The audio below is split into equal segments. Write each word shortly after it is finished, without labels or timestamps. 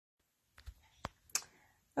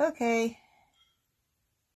Okay.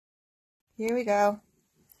 Here we go.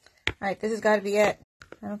 All right, this has got to be it.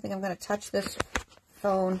 I don't think I'm going to touch this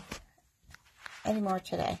phone anymore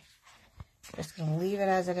today. I'm just going to leave it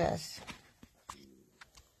as it is.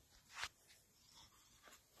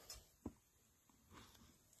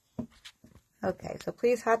 Okay, so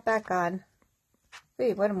please hop back on.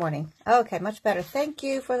 Wait, what a morning. Okay, much better. Thank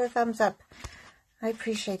you for the thumbs up. I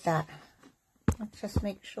appreciate that. Let's just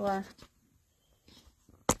make sure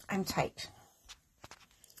I'm tight.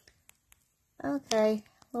 Okay,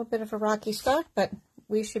 a little bit of a rocky start, but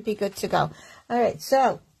we should be good to go. All right,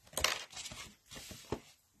 so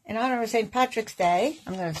in honor of St. Patrick's Day,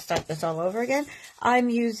 I'm going to start this all over again. I'm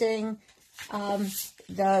using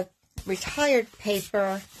the retired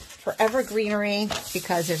paper Forever Greenery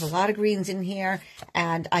because there's a lot of greens in here,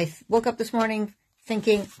 and I woke up this morning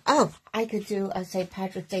thinking, oh, I could do a St.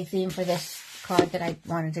 Patrick's Day theme for this card that I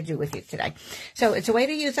wanted to do with you today. So it's a way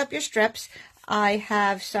to use up your strips. I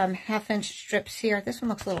have some 1/2-inch strips here. This one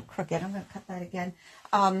looks a little crooked. I'm going to cut that again.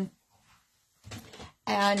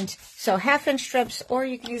 And so 1/2-inch strips, or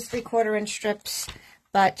you can use 3/4-inch strips,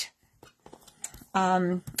 but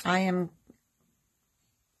I am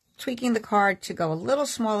tweaking the card to go a little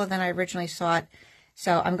smaller than I originally saw it.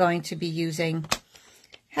 So I'm going to be using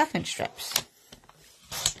 1/2-inch strips.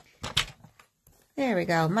 There we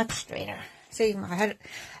go, much straighter. See, I had,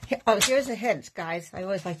 oh, here's a hint, guys. I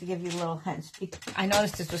always like to give you little hints. I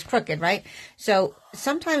noticed this was crooked, right? So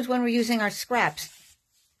sometimes when we're using our scraps,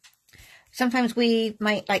 sometimes we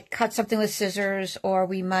might like cut something with scissors, or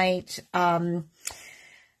we might cut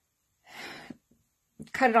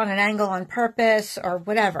it on an angle on purpose or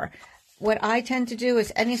whatever. What I tend to do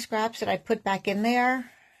is any scraps that I put back in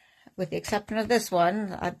there, with the exception of this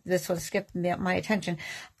one skipped my attention,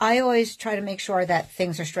 I always try to make sure that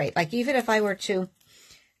things are straight. Like even if I were to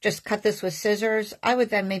just cut this with scissors, I would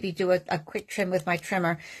then maybe do a quick trim with my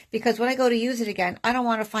trimmer, because when I go to use it again, I don't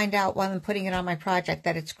want to find out while I'm putting it on my project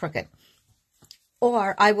that it's crooked.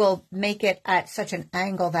 Or I will make it at such an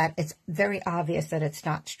angle that it's very obvious that it's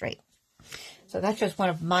not straight. So that's just one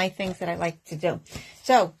of my things that I like to do.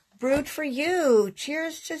 So, brewed for you.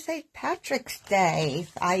 Cheers to St. Patrick's Day.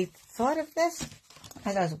 I thought of this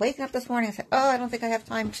as I was waking up this morning. I said, oh, I don't think I have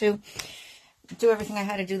time to do everything I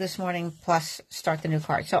had to do this morning, plus start the new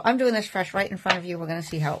card. So I'm doing this fresh right in front of you. We're going to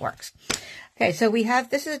see how it works. Okay, so we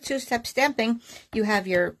have, this is a 2-step stamping. You have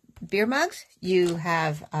your beer mugs. You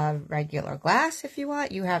have a regular glass if you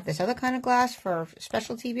want. You have this other kind of glass for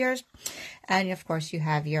specialty beers. And of course you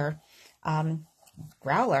have your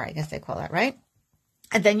growler, I guess they call that, right?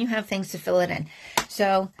 And then you have things to fill it in.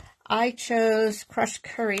 So I chose crushed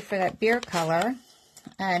curry for that beer color,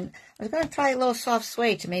 and I was going to try a little soft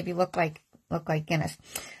suede to maybe look like Guinness.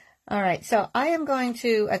 All right, so I am going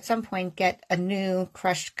to at some point get a new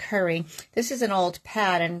crushed curry. This is an old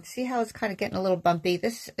pad, and see how it's kind of getting a little bumpy.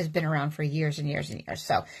 This has been around for years and years and years.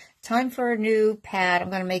 So time for a new pad. I'm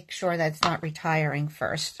going to make sure that it's not retiring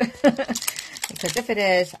first, because if it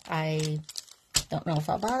is, I don't know if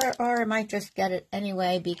I'll bother, or I might just get it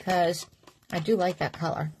anyway because I do like that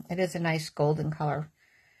color. It is a nice golden color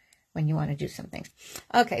when you want to do some things.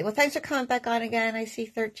 Okay, well, thanks for coming back on again. I see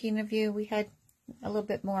 13 of you. We had a little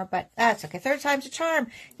bit more, but that's okay. Third time's a charm.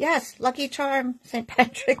 Yes, lucky charm, St.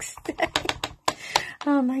 Patrick's Day.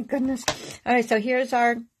 Oh, my goodness. All right, so here's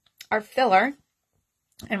our filler,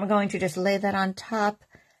 and we're going to just lay that on top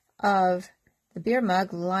of the beer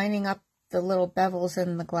mug, lining up the little bevels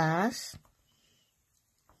in the glass.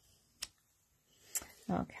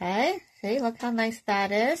 Okay, see, look how nice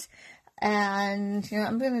that is. And, you know,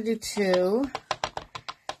 I'm going to do 2,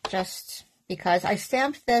 just because I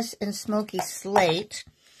stamped this in smoky slate,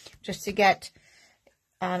 just to get,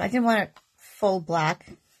 I didn't want it full black,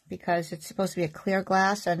 because it's supposed to be a clear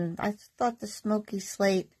glass, and I thought the smoky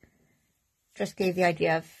slate just gave the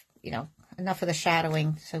idea of, you know, enough of the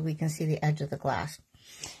shadowing so we can see the edge of the glass.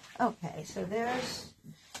 Okay, so there's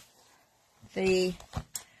the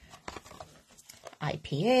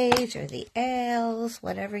IPAs or the ales,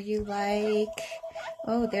 whatever you like.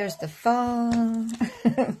 Oh, there's the phone.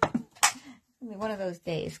 One of those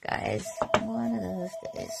days, guys. One of those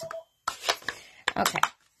days. Okay.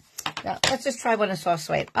 Now, let's just try one of soft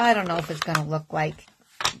suede. I don't know if it's going to look like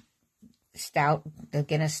stout, the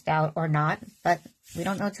Guinness stout, or not, but we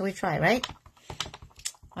don't know until we try, right?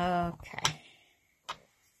 Okay.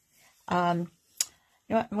 You know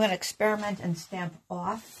what? I'm going to experiment and stamp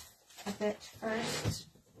off a bit first.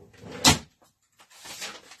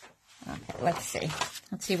 Okay, let's see.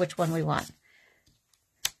 Let's see which one we want.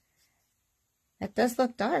 It does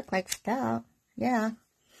look dark, like stout. Yeah,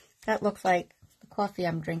 that looks like the coffee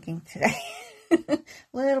I'm drinking today. A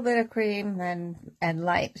little bit of cream and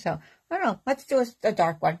light. So, I don't know. Let's do a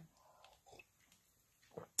dark one.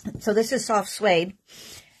 So this is soft suede.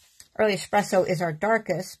 Early espresso is our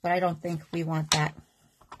darkest, but I don't think we want that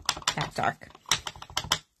dark.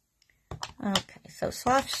 Okay, so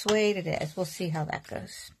soft suede it is. We'll see how that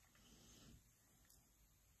goes.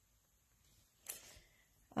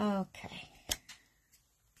 Okay.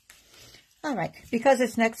 All right. Because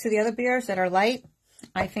it's next to the other beers that are light,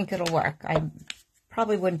 I think it'll work. I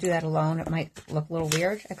probably wouldn't do that alone. It might look a little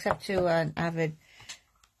weird, except to an avid,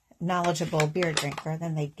 knowledgeable beer drinker.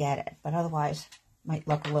 Then they'd get it. But otherwise, it might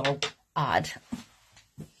look a little odd.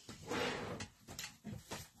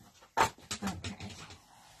 Okay.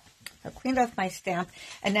 So cleaned off my stamp.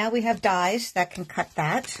 And now we have dies that can cut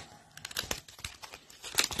that.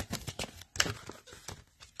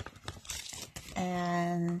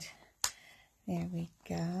 And there we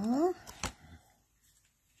go.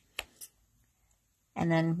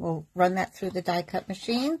 And then we'll run that through the die cut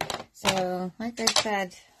machine. So, like I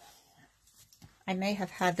said, I may have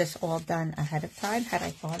had this all done ahead of time had I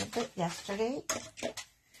thought of it yesterday.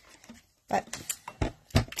 But,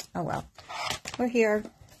 oh well. We're here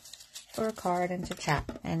for a card and to chat.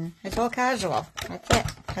 And it's all casual. That's it.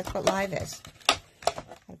 That's what live is.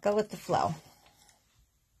 Go with the flow.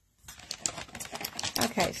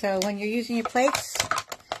 Okay, so when you're using your plates,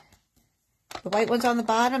 the white one's on the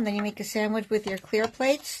bottom, then you make a sandwich with your clear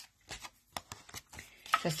plates.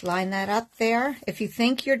 Just line that up there. If you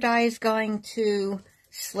think your die is going to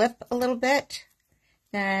slip a little bit,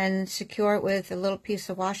 then secure it with a little piece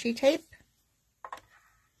of washi tape.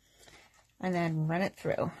 And then run it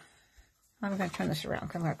through. I'm going to turn this around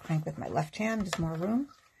because I'm going to crank with my left hand. There's more room.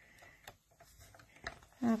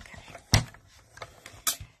 Okay.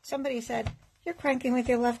 Somebody said, you're cranking with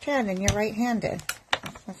your left hand and you're right-handed.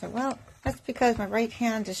 I said, well, that's because my right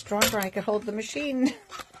hand is stronger. I can hold the machine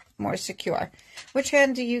more secure. Which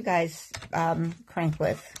hand do you guys crank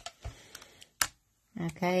with?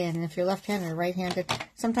 Okay, and if you're left-handed or right-handed,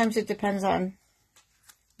 sometimes it depends on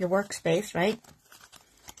your workspace, right?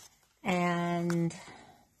 And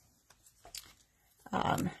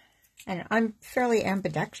I'm fairly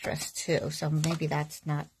ambidextrous too, so maybe that's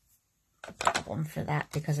not a problem for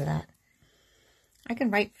that because of that. I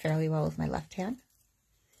can write fairly well with my left hand.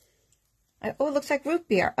 Oh, it looks like root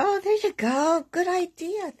beer. Oh, there you go. Good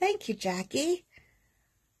idea. Thank you, Jackie.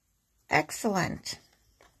 Excellent.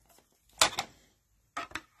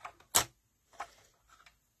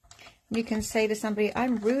 You can say to somebody,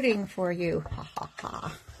 I'm rooting for you. Ha, ha,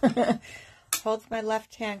 ha. Hold my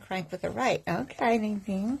left hand, crank with the right. Okay,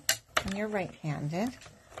 Nadine. And you're right-handed.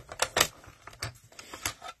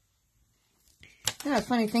 No, it's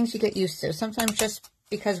funny, things you get used to. Sometimes just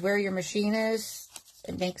because where your machine is,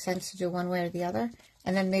 it makes sense to do one way or the other.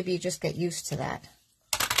 And then maybe you just get used to that.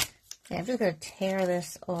 Okay, I'm just going to tear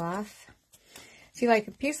this off. See, like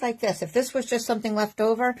a piece like this, if this was just something left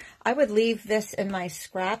over, I would leave this in my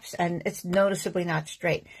scraps and it's noticeably not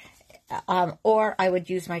straight. Or I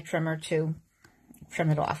would use my trimmer to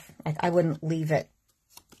trim it off. Like I wouldn't leave it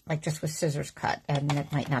like just with scissors cut and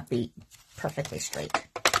it might not be perfectly straight.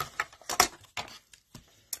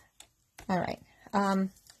 All right,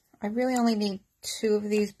 I really only need 2 of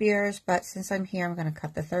these beers, but since I'm here, I'm going to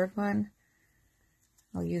cut the 3rd one.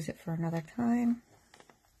 I'll use it for another time.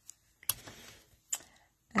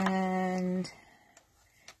 And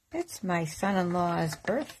it's my son-in-law's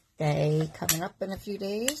birthday coming up in a few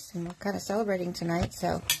days, and we're kind of celebrating tonight,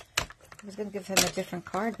 so I was going to give him a different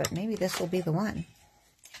card, but maybe this will be the one.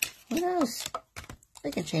 Who knows?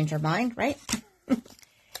 We can change our mind, right?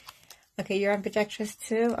 Okay, you're ambidextrous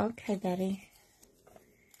too? Okay, Betty.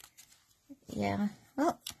 Yeah,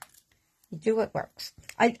 well, you do what works.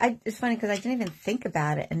 It's funny because I didn't even think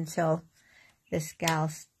about it until this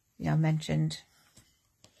gal, mentioned,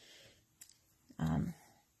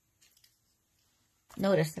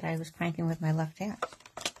 noticed that I was cranking with my left hand.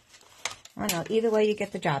 I don't know, either way you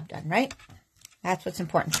get the job done, right? That's what's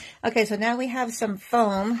important. Okay, so now we have some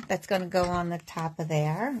foam that's going to go on the top of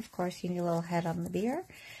there. Of course, you need a little head on the beer.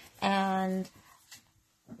 And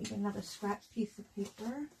let me get another scratch piece of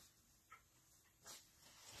paper.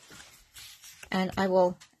 And I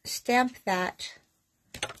will stamp that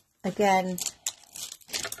again.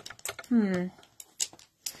 There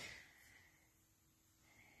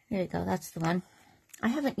you go, that's the one. I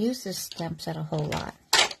haven't used this stamp set a whole lot.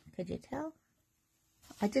 Could you tell?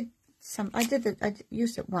 I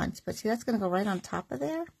used it once, but see, that's going to go right on top of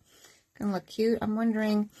there. Gonna look cute. I'm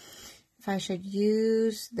wondering if I should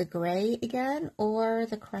use the gray again or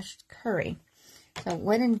the crushed curry. So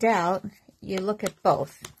when in doubt, you look at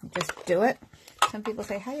both. Just do it. Some people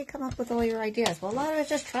say, how do you come up with all your ideas? Well, a lot of it's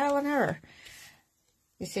just trial and error.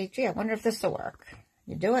 You say, gee, I wonder if this will work.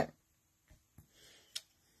 You do it.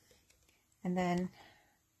 And then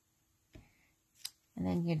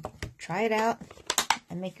you try it out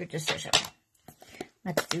and make your decision.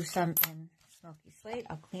 Let's do some in Smoky Slate.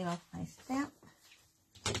 I'll clean off my stamp.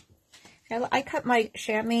 I cut my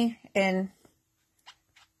chamois in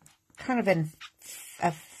kind of in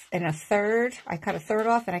a third. I cut a third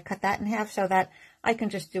off and I cut that in half so that I can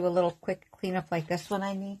just do a little quick cleanup like this when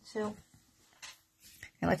I need to.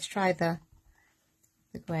 And let's try the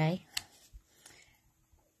gray.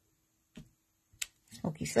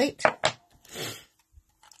 Smoky Slate.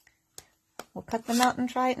 We'll cut them out and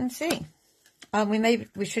try it and see.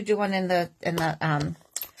 We should do one in the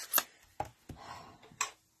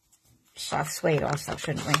soft suede also,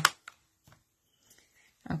 shouldn't we?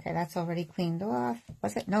 Okay, that's already cleaned off.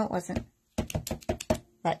 Was it? No, it wasn't.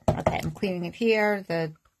 But, okay, I'm cleaning it here.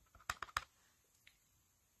 The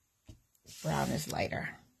brown is lighter.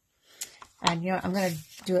 And, you know, I'm going to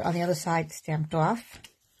do it on the other side, stamped off.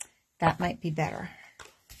 That might be better.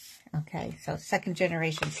 Okay, so second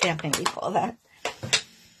generation stamping, we call that.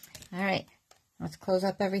 All right, let's close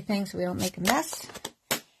up everything so we don't make a mess.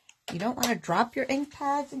 You don't want to drop your ink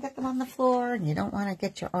pads and get them on the floor, and you don't want to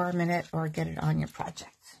get your arm in it or get it on your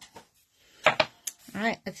project. All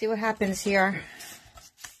right, let's see what happens here.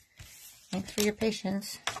 Thanks for your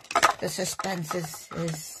patience. The suspense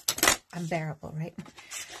is unbearable, right?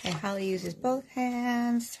 And Holly uses both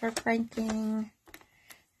hands for cranking.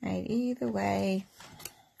 Right, either way.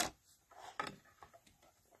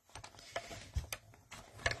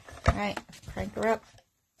 All right, let's crank her up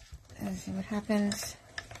and see what happens.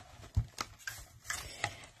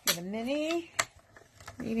 For the mini,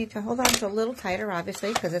 you need to hold on to a little tighter,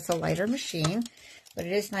 obviously, because it's a lighter machine, but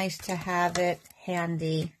it is nice to have it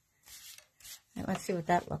handy. Right, let's see what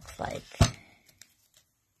that looks like.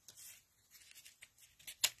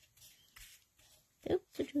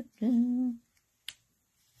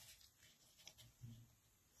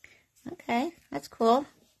 Okay, that's cool.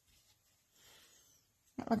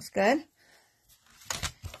 That looks good.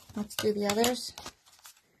 Let's do the others.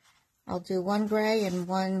 I'll do one gray and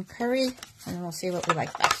one curry, and we'll see what we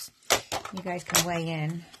like best. You guys can weigh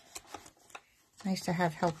in. Nice to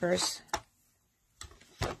have helpers.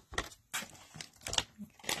 Get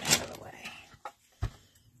that out of the way.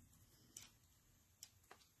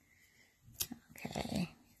 Okay.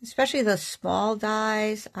 Especially the small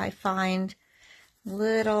dies, I find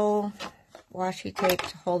little washi tape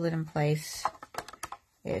to hold it in place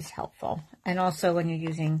is helpful. And also when you're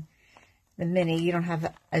using the mini, you don't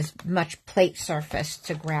have as much plate surface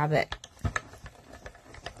to grab it.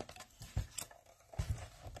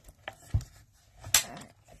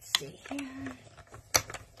 Let's see here.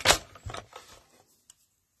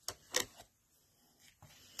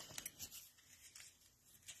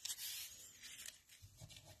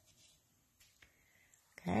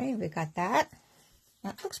 Okay, we got that.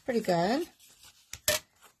 That looks pretty good.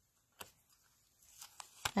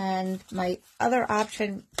 And my other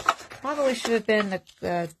option probably should have been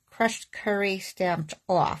the crushed curry stamped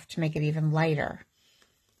off to make it even lighter.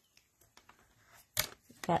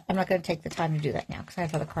 But I'm not going to take the time to do that now because I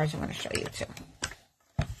have other cards I want to show you too.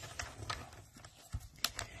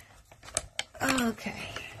 Okay.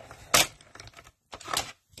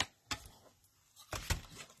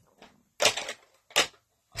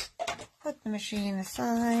 Put the machine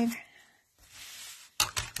aside.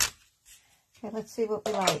 Okay, let's see what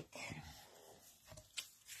we like.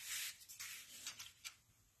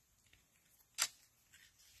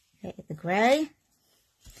 Okay, the gray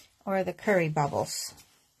or the curry bubbles.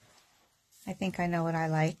 I think I know what I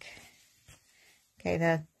like. Okay,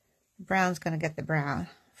 the brown's going to get the brown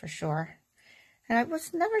for sure. And I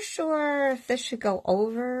was never sure if this should go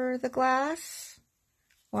over the glass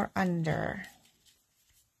or under.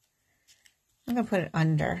 I'm going to put it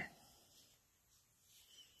under.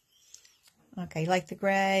 Okay, like the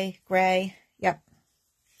gray, yep.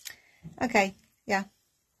 Okay, yeah,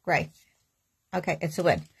 gray. Okay, it's a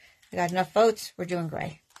win. I got enough votes, we're doing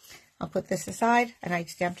gray. I'll put this aside, and I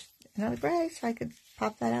stamped another gray, so I could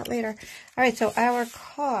pop that out later. All right, so our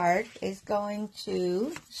card is going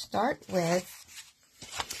to start with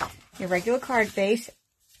your regular card base,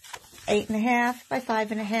 8.5 by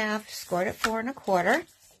 5.5, scored at 4 1/4.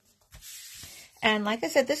 And like I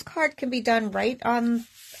said, this card can be done right on,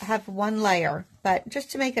 have one layer, but just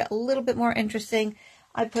to make it a little bit more interesting,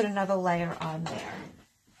 I put another layer on there.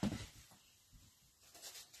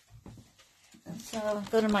 And so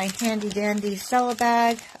go to my handy dandy Stella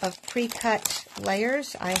bag of pre-cut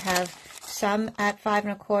layers. I have some at 5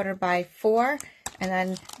 1/4 by 4, and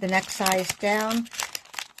then the next size down,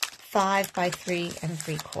 5 by 3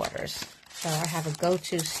 3/4. So I have a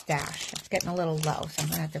go-to stash. It's getting a little low, so I'm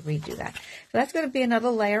going to have to redo that. So that's going to be another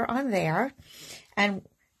layer on there. And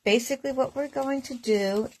basically what we're going to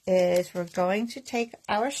do is we're going to take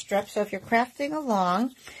our strips. So if you're crafting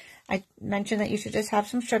along, I mentioned that you should just have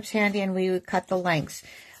some strips handy and we would cut the lengths.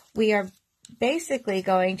 We are basically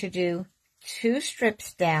going to do 2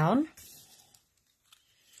 strips down,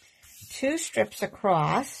 2 strips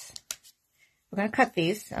across. We're going to cut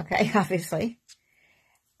these, okay, obviously.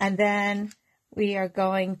 And then we are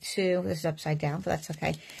going to, this is upside down, but that's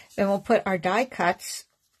okay. Then we'll put our die cuts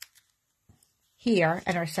here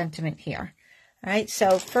and our sentiment here. All right,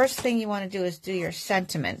 so first thing you want to do is do your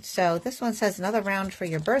sentiment. So this one says another round for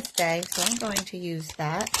your birthday, so I'm going to use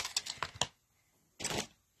that.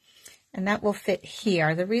 And that will fit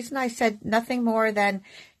here. The reason I said nothing more than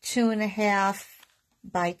 2.5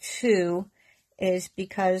 by 2 is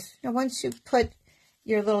because, you know, once you put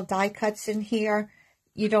your little die cuts in here,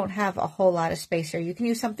 you don't have a whole lot of space here. You can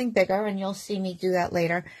use something bigger, and you'll see me do that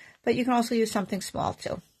later, but you can also use something small too.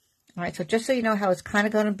 All right, so just so you know how it's kind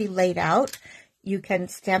of going to be laid out, you can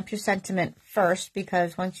stamp your sentiment first,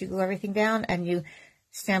 because once you glue everything down and you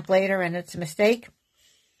stamp later and it's a mistake,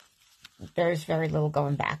 there's very little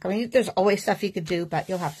going back. I mean, there's always stuff you could do, but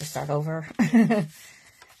you'll have to start over.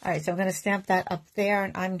 All right, so I'm going to stamp that up there,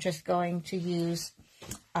 and I'm just going to use,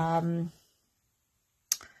 I'll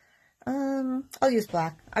use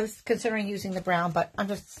black. I was considering using the brown, but I'm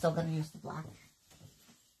just still going to use the black.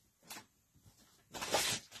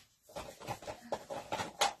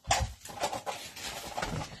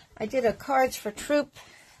 I did a Cards for Troop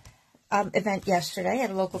event yesterday at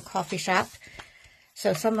a local coffee shop.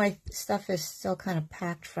 So some of my stuff is still kind of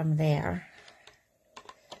packed from there.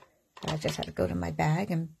 I just had to go to my bag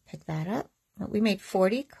and pick that up. We made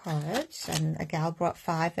 40 cards, and a gal brought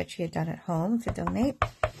 5 that she had done at home to donate.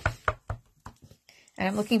 And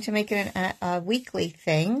I'm looking to make it a weekly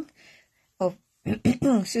thing,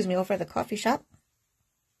 excuse me, over at the coffee shop.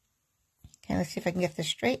 Okay, let's see if I can get this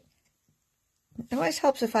straight. It always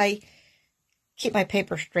helps if I keep my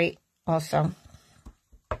paper straight also.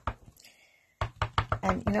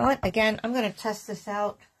 And you know what? Again, I'm going to test this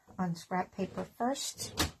out on scrap paper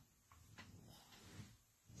first.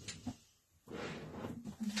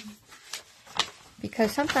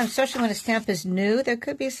 Because sometimes, especially when a stamp is new, there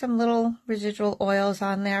could be some little residual oils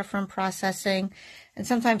on there from processing. And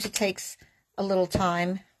sometimes it takes a little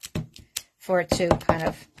time for it to kind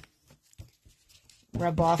of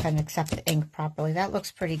rub off and accept the ink properly. That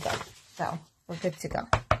looks pretty good. So we're good to go.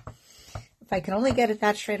 If I can only get it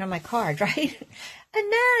that straight on my card, right?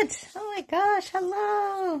 Annette! Oh my gosh,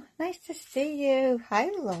 hello. Nice to see you. Hi,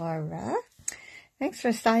 Laura. Thanks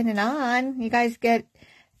for signing on. You guys get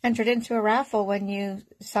entered into a raffle when you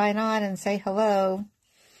sign on and say hello.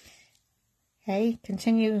 Okay,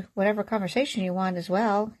 continue whatever conversation you want as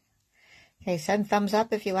well. Okay, send thumbs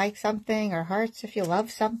up if you like something, or hearts if you love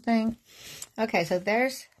something. Okay, so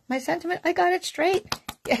there's my sentiment. I got it straight.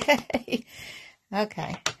 Yay!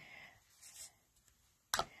 Okay.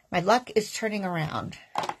 My luck is turning around.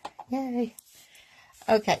 Yay.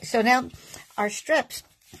 Okay, so now our strips,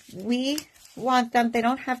 we want them, they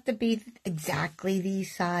don't have to be exactly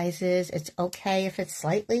these sizes. It's okay if it's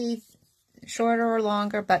slightly shorter or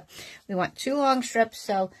longer, but we want 2 long strips.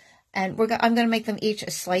 So, and I'm going to make them each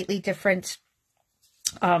a slightly different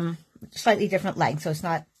length. So it's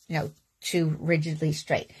not, you know, too rigidly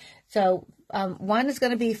straight. So, one is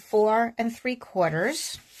going to be 4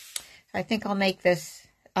 3/4. I think I'll make this,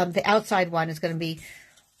 the outside one is going to be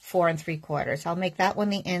 4 3/4. I'll make that one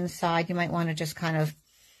the inside. You might want to just kind of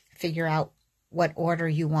figure out what order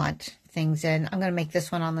you want things in. I'm going to make this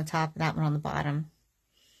one on the top, that one on the bottom.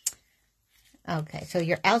 Okay, so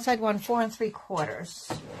your outside one, 4 3/4.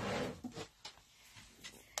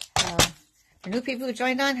 So, for new people who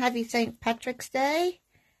joined on, happy St. Patrick's Day.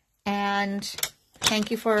 And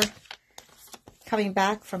thank you for coming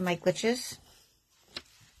back from my glitches.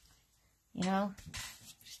 You know,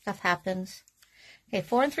 stuff happens. Okay,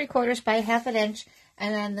 4 3/4 by 1/2 inch.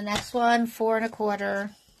 And then the next one, 4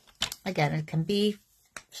 1/4. Again, it can be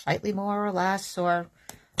slightly more or less, or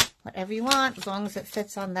whatever you want, as long as it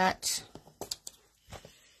fits on that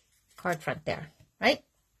card front there, right?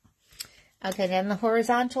 Okay, then the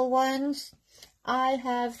horizontal ones, I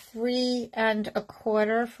have 3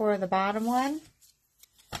 1/4 for the bottom one,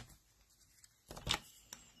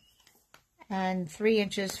 and 3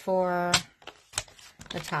 inches for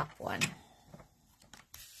the top one.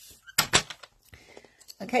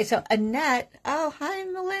 Okay, so Annette, oh, hi,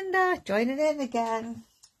 Melinda, joining in again.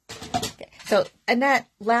 Okay, So, Annette,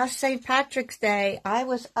 last St. Patrick's Day, I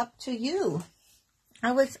was up to you.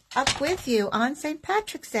 I was up with you on St.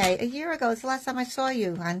 Patrick's Day a year ago. It's the last time I saw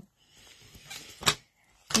you, hon.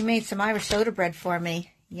 You made some Irish soda bread for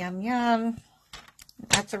me. Yum, yum.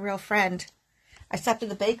 That's a real friend. I stopped at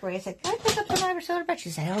the bakery. I said, can I pick up some Irish soda bread? She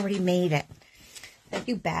said, I already made it. I said,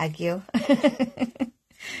 you bag you.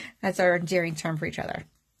 That's our endearing term for each other.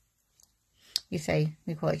 You say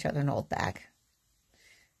we call each other an old bag.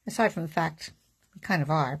 Aside from the fact we kind of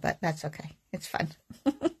are, but that's okay. It's fun.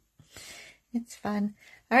 It's fun.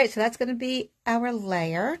 All right, so that's going to be our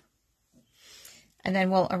layer. And then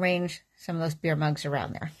we'll arrange some of those beer mugs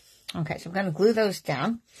around there. Okay, so I'm going to glue those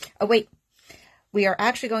down. Oh, wait. We are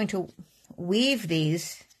actually going to weave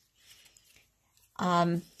these.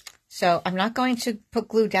 So I'm not going to put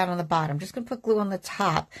glue down on the bottom. I'm just going to put glue on the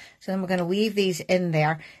top. So then we're going to weave these in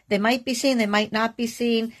there. They might be seen, they might not be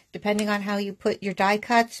seen, depending on how you put your die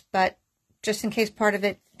cuts. But just in case part of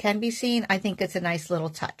it can be seen, I think it's a nice little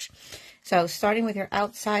touch. So starting with your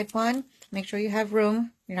outside one, make sure you have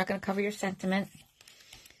room. You're not going to cover your sentiment.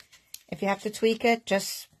 If you have to tweak it,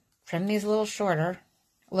 just trim these a little shorter,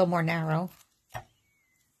 a little more narrow.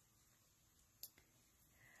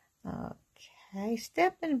 Okay,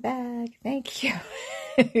 Stampin' bag. Thank you.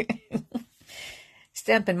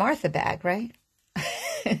 Stampin' Martha bag, right?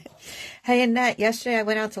 Hey, Annette, yesterday I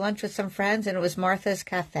went out to lunch with some friends and it was Martha's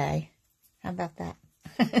Cafe. How about that?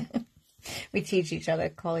 We teach each other,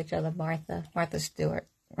 call each other Martha. Martha Stewart.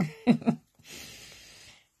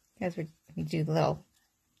 Because we do little,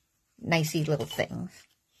 nicey little things.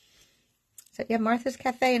 So, yeah, Martha's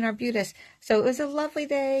Cafe in Arbutus. So, it was a lovely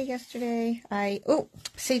day yesterday. Oh,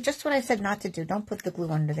 see, just what I said not to do. Don't put the glue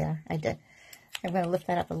under there. I did. I'm going to lift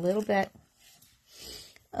that up a little bit.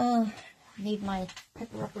 Oh, need my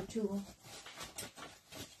picker-upper tool.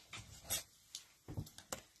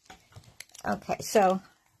 Okay, so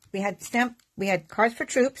we had cards for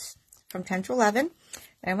troops from 10 to 11.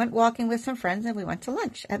 I went walking with some friends and we went to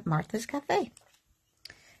lunch at Martha's Cafe.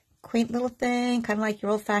 Quaint little thing, kind of like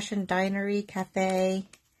your old-fashioned dinery cafe.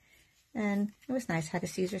 And it was nice. Had a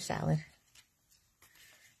Caesar salad.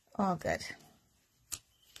 All good.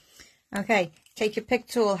 Okay, take your pick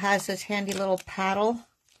tool. Has this handy little paddle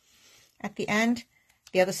at the end.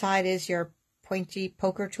 The other side is your pointy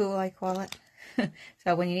poker tool, I call it.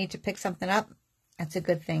 So when you need to pick something up, that's a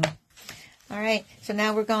good thing. All right, so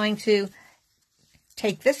now we're going to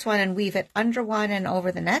take this one and weave it under one and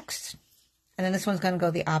over the next. And then this one's going to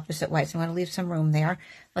go the opposite way. So I'm going to leave some room there.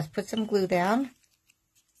 Let's put some glue down.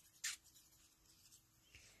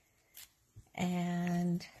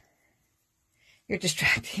 And you're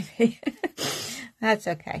distracting me. That's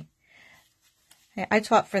okay. I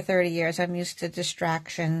taught for 30 years. I'm used to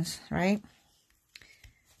distractions, right?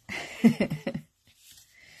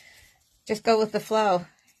 Just go with the flow.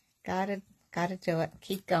 Gotta do it.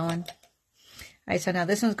 Keep going. All right, so now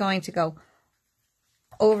this one's going to go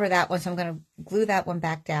over that one, so I'm going to glue that one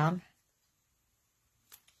back down.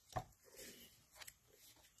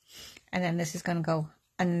 And then this is going to go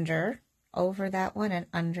over that one and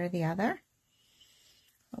under the other.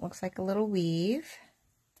 It looks like a little weave.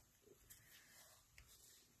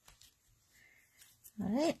 All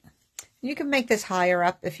right. You can make this higher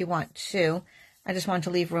up if you want to. I just want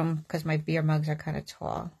to leave room because my beer mugs are kind of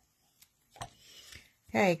tall.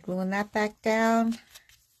 Okay, gluing that back down.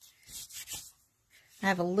 I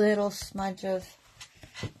have a little smudge of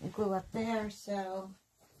glue up there, so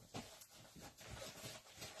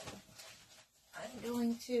I'm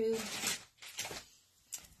going to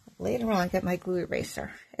later on get my glue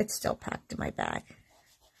eraser. It's still packed in my bag.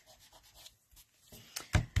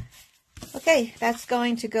 Okay, that's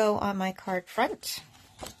going to go on my card front.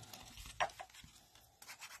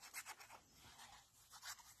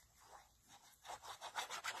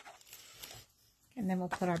 And then we'll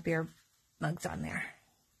put our beer mugs on there.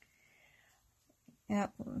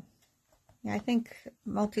 Yep. Yeah, I think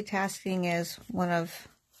multitasking is one of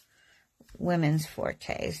women's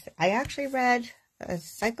fortes. I actually read a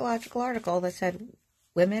psychological article that said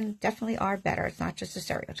women definitely are better. It's not just a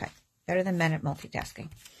stereotype. Better than men at multitasking.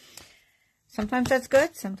 Sometimes that's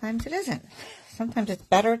good. Sometimes it isn't. Sometimes it's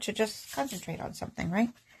better to just concentrate on something, right?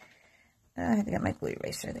 I have to get my glue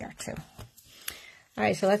eraser there too. All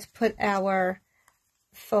right, so let's put our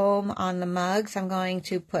foam on the mugs. I'm going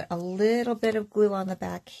to put a little bit of glue on the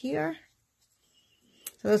back here.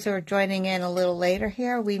 So those who are joining in a little later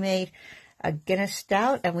here, we made a Guinness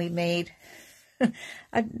Stout and we made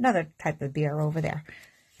another type of beer over there.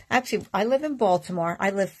 Actually, I live in Baltimore. I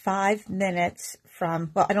live 5 minutes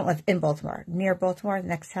from, well, I don't live in Baltimore, near Baltimore, the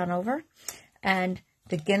next town over. And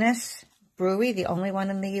the Guinness Brewery, the only one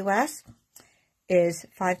in the U.S., is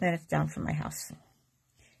 5 minutes down from my house.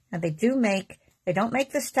 Now they don't make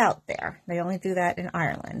the stout there. They only do that in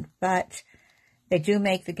Ireland, but they do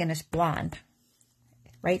make the Guinness Blonde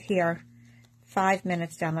right here, 5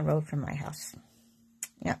 minutes down the road from my house.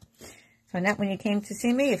 Yep. So Annette, when you came to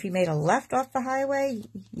see me, if you made a left off the highway,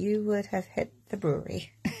 you would have hit the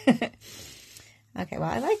brewery. Okay, well,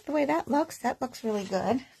 I like the way that looks. That looks really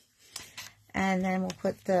good. And then we'll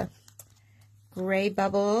put the gray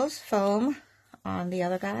bubbles foam on the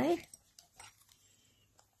other guy.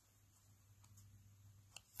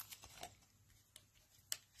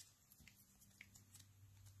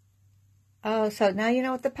 Oh, so now you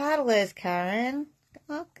know what the paddle is, Karen.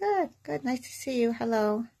 Oh, good, good. Nice to see you.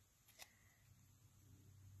 Hello.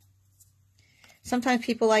 Sometimes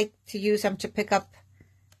people like to use them to pick up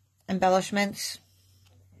embellishments.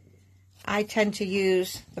 I tend to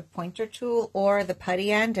use the pointer tool or the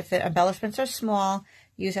putty end. If the embellishments are small,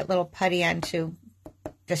 use that little putty end to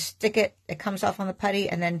just stick it. It comes off on the putty,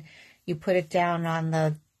 and then you put it down on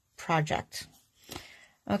the project.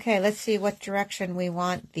 Okay, let's see what direction we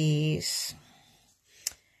want these.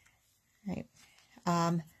 Right.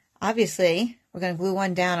 Obviously, we're going to glue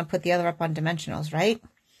one down and put the other up on dimensionals, right?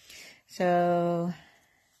 So,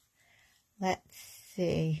 let's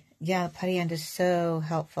see. Yeah, the putty end is so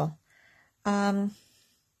helpful.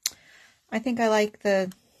 I think I like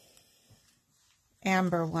the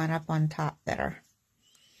amber one up on top better.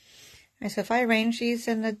 And so if I arrange these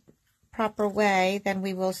in the proper way, then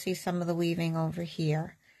we will see some of the weaving over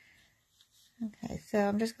here. Okay, so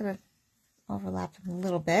I'm just going to overlap them a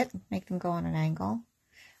little bit, make them go on an angle.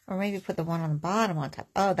 Or maybe put the one on the bottom on top.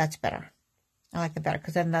 Oh, that's better. I like it better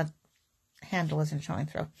because then the handle isn't showing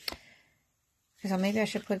through. So maybe I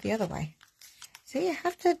should put it the other way. So you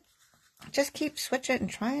have to just keep switching it and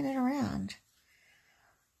trying it around.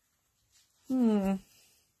 I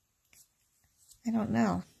don't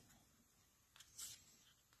know.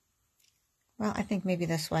 Well, I think maybe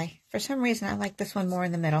this way. For some reason, I like this one more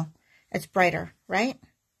in the middle. It's brighter, right?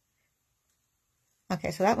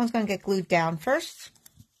 Okay, so that one's going to get glued down first.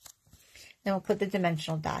 Then we'll put the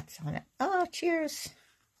dimensional dots on it. Oh, cheers.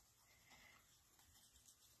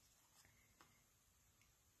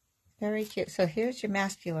 Very cute. So here's your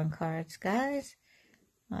masculine cards, guys.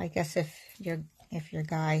 I guess if your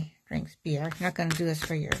guy drinks beer, you're not going to do this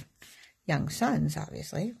for your young sons,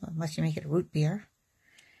 obviously, unless you make it a root beer,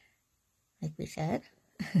 like we said.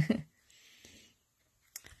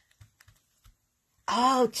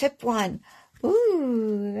 Oh, tip one.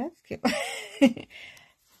 Ooh, that's cute.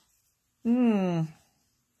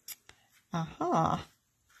 Aha.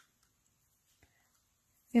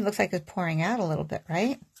 It looks like it's pouring out a little bit,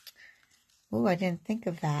 right? Ooh, I didn't think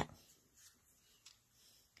of that.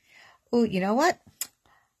 Ooh, you know what?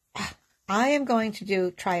 I am going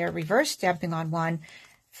to try a reverse stamping on one,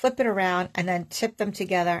 flip it around, and then tip them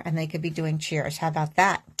together, and they could be doing cheers. How about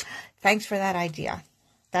that? Thanks for that idea.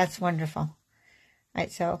 That's wonderful. All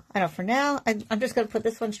right, so I know for now, I'm just going to put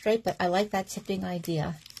this one straight, but I like that tipping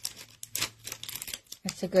idea.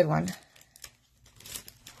 That's a good one.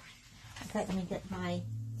 Okay, let me get my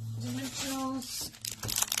dimensionals.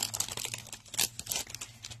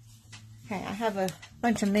 Okay, I have a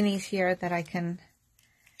bunch of minis here that I can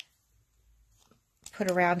put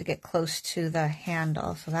around to get close to the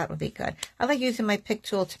handle, so that would be good. I like using my pick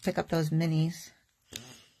tool to pick up those minis.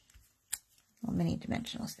 Little mini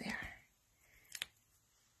dimensionals there.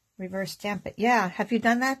 Reverse stamp it. Yeah, have you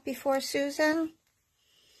done that before, Susan?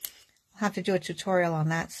 I'll have to do a tutorial on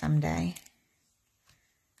that someday.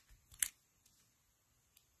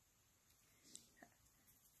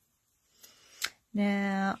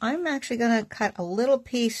 Now, I'm actually going to cut a little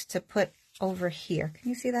piece to put over here. Can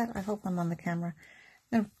you see that? I hope I'm on the camera.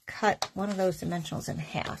 I'm going to cut one of those dimensionals in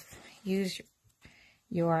half. Use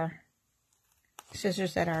your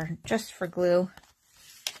scissors that are just for glue.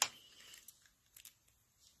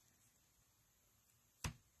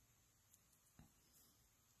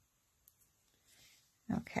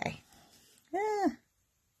 Okay.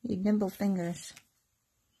 You nimble fingers.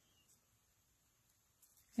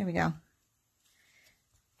 There we go.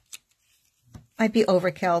 Might be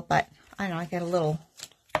overkill, but I don't know, I get a little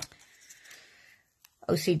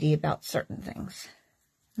OCD about certain things.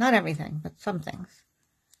 Not everything, but some things.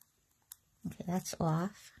 Okay, that's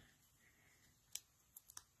off.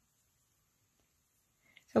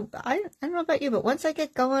 So I don't know about you, but once I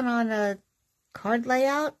get going on a card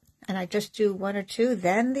layout and I just do one or two,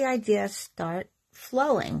 then the ideas start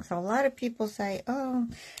flowing. So a lot of people say, oh,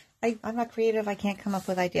 I'm not creative, I can't come up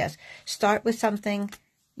with ideas. Start with something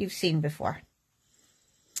you've seen before.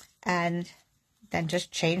 And then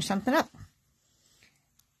just change something up.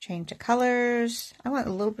 change the colors. I want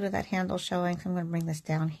a little bit of that handle showing, so I'm going to bring this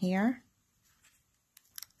down here.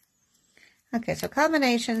 Okay, so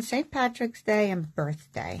combination, St. Patrick's Day and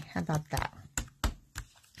birthday. How about that?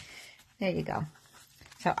 There you go.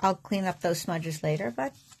 So I'll clean up those smudges later,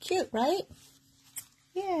 but cute, right?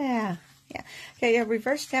 Yeah. Yeah. Okay, yeah,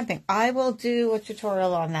 reverse stamping. I will do a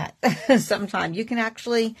tutorial on that sometime. You can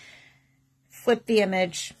actually flip the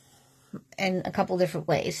image in a couple different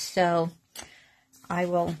ways. So I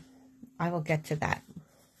will get to that.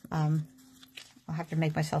 I'll have to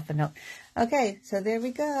make myself a note. Okay, so there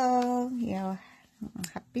we go. You know,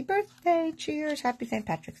 happy birthday. Cheers. Happy St.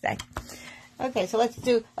 Patrick's Day. Okay, so let's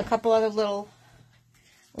do a couple other little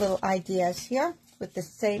ideas here with the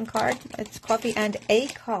same card. It's coffee and a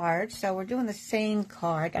card. So we're doing the same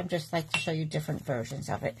card. I just like to show you different versions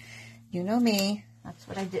of it. You know me. That's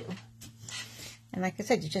what I do. And like I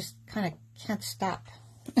said, you just kind of can't stop.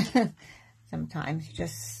 Sometimes you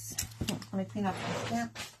just, let me clean up my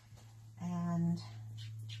stamp and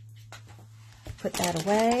put that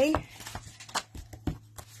away.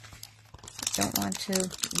 Don't want to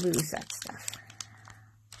lose that stuff.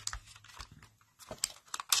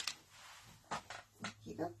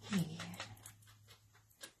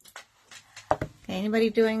 Okay, anybody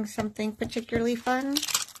doing something particularly fun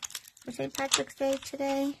for St. Patrick's Day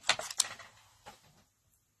today?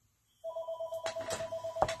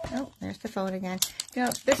 Oh, there's the phone again. You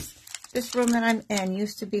know, this room that I'm in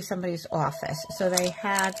used to be somebody's office, so they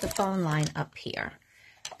had the phone line up here.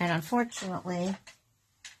 And unfortunately,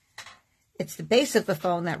 it's the base of the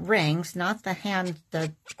phone that rings, not the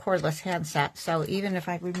cordless handset. So even if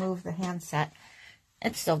I remove the handset,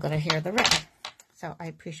 it's still going to hear the ring. So I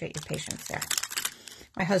appreciate your patience there.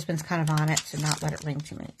 My husband's kind of on it to not let it ring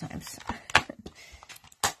too many times.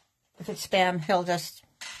 If it's spam, he'll just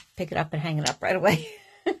pick it up and hang it up right away.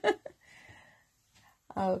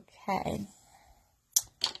 Okay.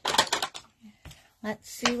 Let's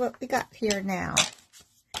see what we got here now.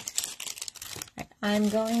 I'm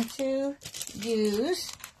going to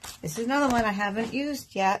use, this is another one I haven't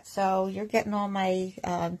used yet, so you're getting all my,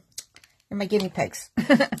 you're my guinea pigs.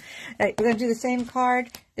 We're going to do the same card,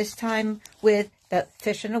 this time with the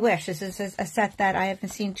Fish and a Wish. This is a set that I haven't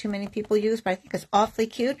seen too many people use, but I think it's awfully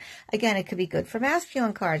cute. Again, it could be good for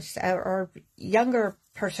masculine cards or younger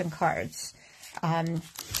person cards.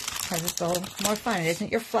 Because it's a little more fun. It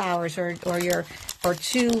isn't your flowers or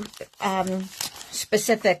too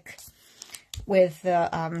specific with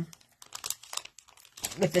the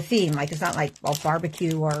theme. Like, it's not like, well,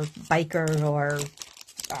 barbecue or biker or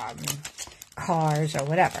cars or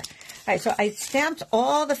whatever. All right, so I stamped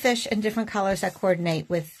all the fish in different colors that coordinate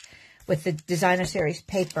with the Designer Series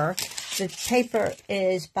paper. The paper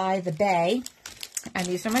is by the Bay, and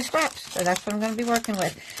these are my scraps, so that's what I'm going to be working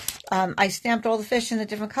with. I stamped all the fish in the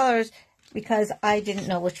different colors because I didn't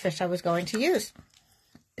know which fish I was going to use.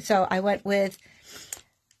 So I went with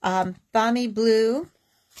Balmy Blue.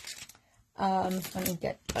 Let me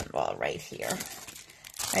get them all right here.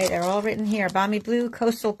 Right, they're all written here. Balmy Blue,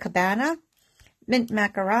 Coastal Cabana, Mint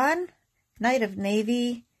Macaron, Night of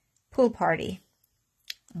Navy, Pool Party.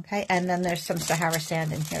 Okay, and then there's some Sahara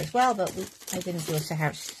Sand in here as well, but I didn't do a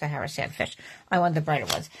Sahara Sand fish. I wanted the brighter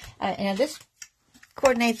ones. And this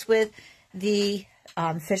coordinates with the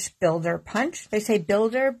Fish Builder Punch. They say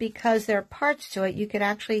builder because there are parts to it. You could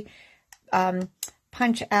actually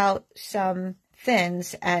punch out some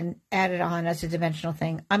fins and add it on as a dimensional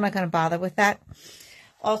thing. I'm not going to bother with that.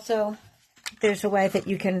 Also, there's a way that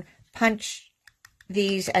you can punch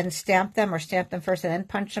these and stamp them, or stamp them first and then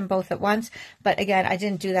punch them both at once. But again, I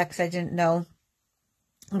didn't do that because I didn't know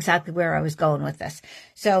exactly where I was going with this.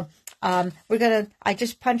 So I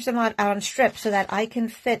just punched them out on strips so that I can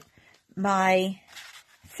fit my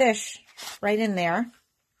fish right in there.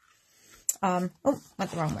 Oh,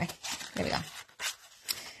 went the wrong way. There we go.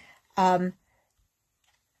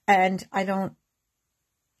 And I'm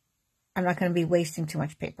not going to be wasting too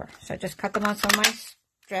much paper. So I just cut them on some of my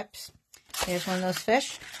strips. Here's one of those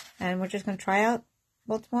fish, and we're just going to try out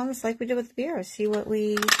multiple ones like we did with the beer. See what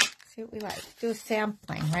we like. Do a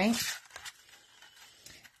sampling, right?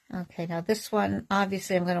 Okay, now this one,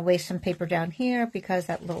 obviously I'm going to waste some paper down here because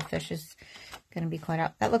that little fish is going to be quite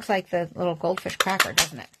out. That looks like the little goldfish cracker,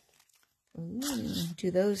 doesn't it? Ooh,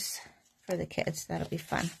 do those for the kids. That'll be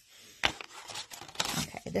fun.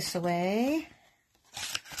 Okay, this away.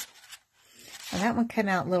 Well, that one came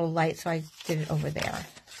out a little light, so I did it over there.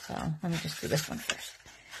 So let me just do this one first.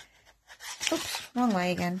 Oops, wrong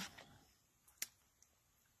way again.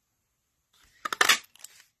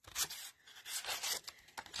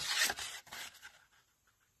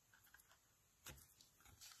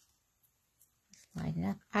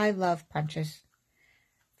 I love punches.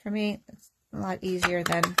 For me, it's a lot easier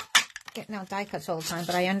than getting out die cuts all the time,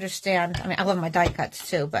 but I understand. I mean, I love my die cuts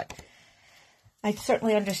too, but I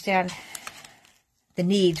certainly understand the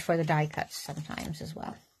need for the die cuts sometimes as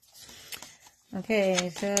well. Okay,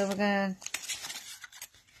 so we're going to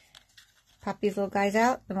pop these little guys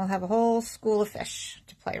out, and we'll have a whole school of fish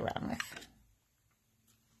to play around with.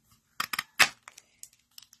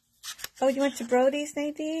 Oh, you went to Brody's,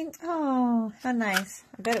 Nadine? Oh, how nice.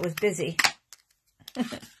 I bet it was busy.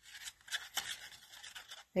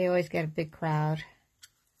 They always get a big crowd.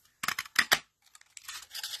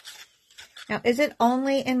 Now, is it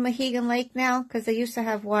only in Mohegan Lake now? Because they used to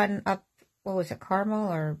have one up, what was it, Carmel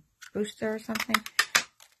or Brewster or something?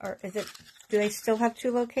 Or is it, do they still have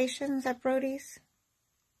 2 locations at Brody's?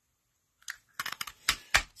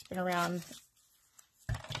 It's been around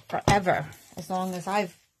forever, as long as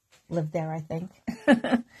I've lived there, I think.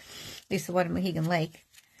 At least the one in Mohegan Lake.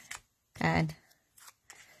 And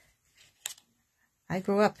I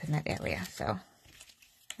grew up in that area, so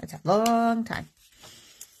that's a long time.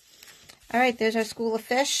 All right, there's our school of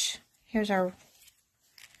fish. Here's our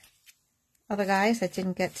other guys that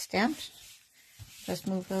didn't get stamped. Just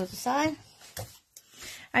move those aside. All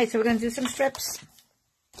right, so we're going to do some strips.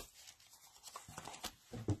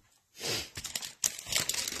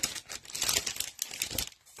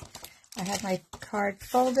 I have my card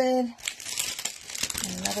folded.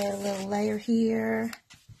 Another little layer here.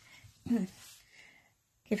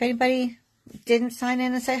 If anybody didn't sign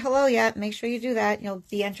in and say hello yet, make sure you do that. You'll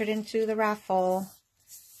be entered into the raffle.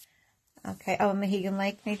 Okay. Oh, Mohegan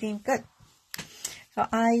Lake, Nadine. Good. So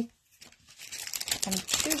I am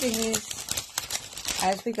choosing these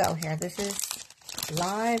as we go here. This is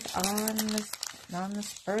live on the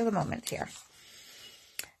spur of the moment here.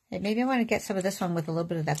 And maybe I want to get some of this one with a little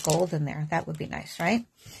bit of that gold in there. That would be nice, right?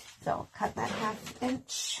 So cut that 1/2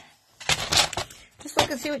 inch. Just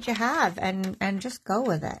look and see what you have and just go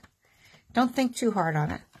with it. Don't think too hard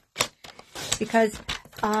on it. Because,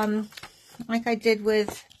 like I did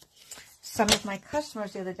with some of my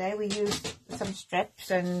customers the other day, we used some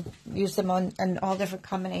strips and used them in all different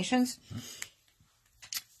combinations.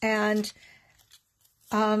 And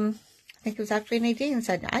I think it was actually Nadine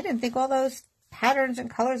said, I didn't think all those patterns and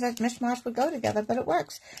colors as mishmash would go together, but it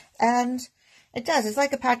works. And it does. It's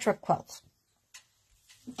like a patchwork quilt.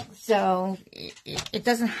 So it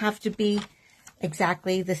doesn't have to be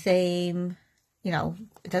exactly the same, you know,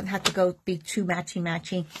 it doesn't have to be too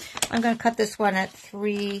matchy-matchy. I'm going to cut this one at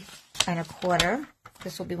 3 1/4.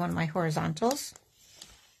 This will be one of my horizontals.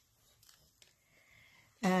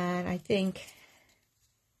 And I think,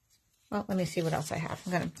 well, let me see what else I have.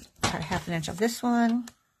 I'm going to cut 1/2 inch of this one.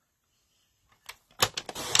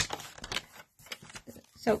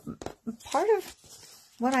 So part of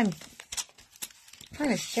what I'm trying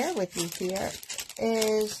to share with you here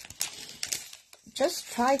is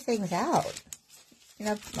just try things out. You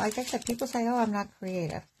know, like I said, people say, oh, I'm not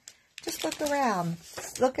creative. Just look around,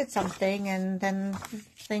 look at something, and then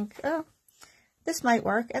think, oh, this might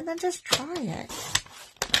work, and then just try it.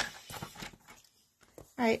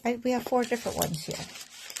 All right, we have 4 different ones here.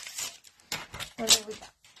 What do we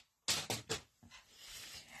got?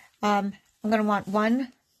 I'm going to want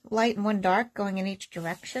 1 light and 1 dark going in each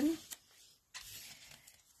direction.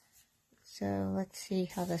 So let's see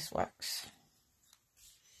how this works.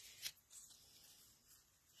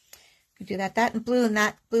 We do that and blue, and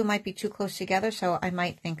that blue might be too close together, so I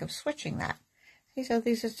might think of switching that. See, so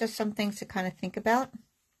these are just some things to kind of think about.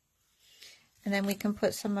 And then we can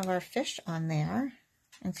put some of our fish on there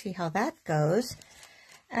and see how that goes.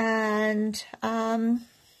 And, you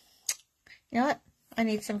know what? I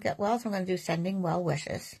need some get well, so I'm going to do sending well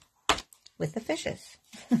wishes with the fishes.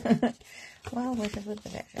 Well wishes with the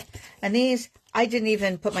fishes. And these, I didn't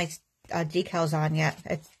even put my decals on yet.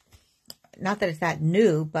 It's not that it's that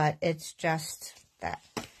new, but it's just that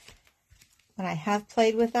when I have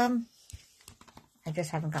played with them, I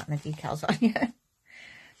just haven't gotten the decals on yet.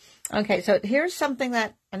 Okay, so here's something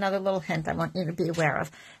that, another little hint I want you to be aware of.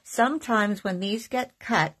 Sometimes when these get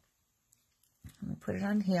cut, let me put it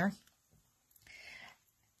on here,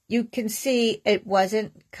 you can see it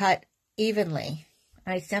wasn't cut evenly.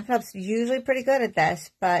 All right, Stampin' Up's usually pretty good at this,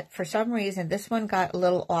 but for some reason, this one got a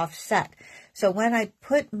little offset. So when I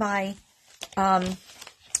put my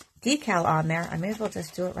decal on there, I may as well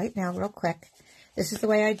just do it right now real quick. This is the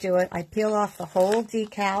way I do it. I peel off the whole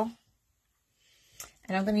decal,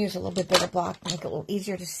 and I'm going to use a little bit bigger block to make it a little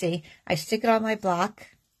easier to see. I stick it on my block,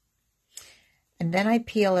 and then I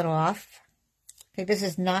peel it off. Okay, this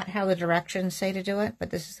is not how the directions say to do it, but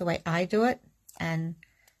this is the way I do it, and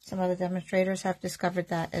some other demonstrators have discovered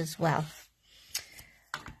that as well.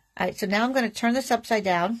 All right, so now I'm going to turn this upside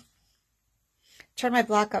down, turn my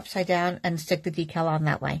block upside down, and stick the decal on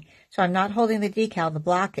that way. So I'm not holding the decal, the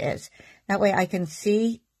block is. That way I can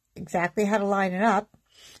see exactly how to line it up,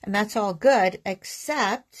 and that's all good,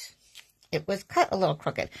 except it was cut a little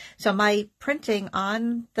crooked. So my printing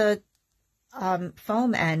on the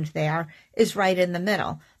foam end there is right in the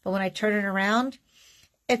middle. But when I turn it around,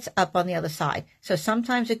 it's up on the other side. So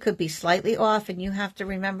sometimes it could be slightly off, and you have to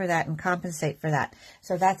remember that and compensate for that.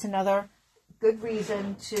 So that's another good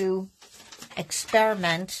reason to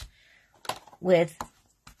experiment with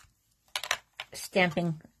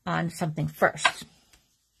stamping on something first.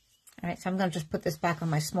 All right, so I'm going to just put this back on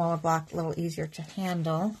my smaller block, a little easier to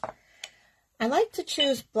handle. I like to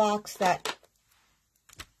choose blocks that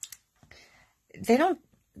they don't,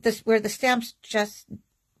 where the stamps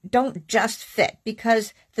don't just fit,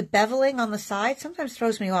 because the beveling on the side sometimes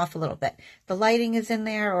throws me off a little bit. The lighting is in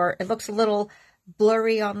there, or it looks a little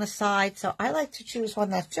blurry on the side. So I like to choose one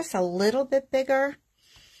that's just a little bit bigger,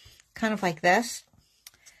 kind of like this.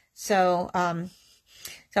 So,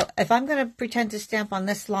 so if I'm going to pretend to stamp on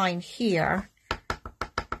this line here,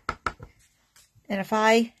 and if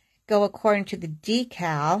I go according to the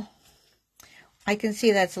decal, I can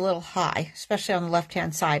see that's a little high, especially on the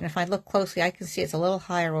left-hand side. And if I look closely, I can see it's a little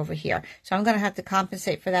higher over here. So I'm going to have to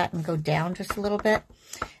compensate for that and go down just a little bit.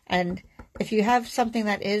 And if you have something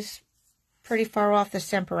that is pretty far off, the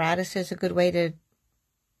Stamparatus is a good way to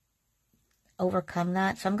overcome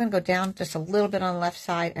that. So I'm going to go down just a little bit on the left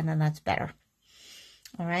side, and then that's better.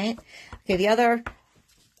 All right. Okay, the other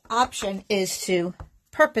option is to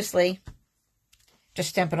purposely just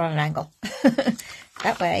stamp it on an angle.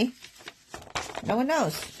 That way, no one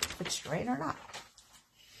knows if it's straight or not.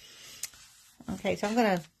 Okay, so I'm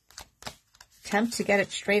going to attempt to get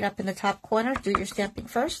it straight up in the top corner. Do your stamping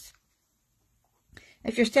first.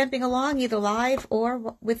 If you're stamping along, either live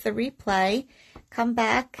or with the replay, come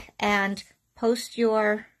back and post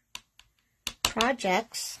your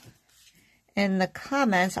projects in the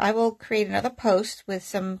comments. I will create another post with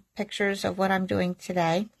some pictures of what I'm doing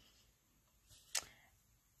today,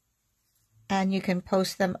 and you can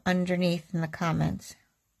post them underneath in the comments.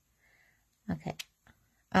 Okay.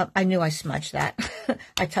 I knew I smudged that.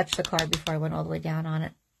 I touched the card before I went all the way down on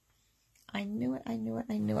it. I knew it, I knew it,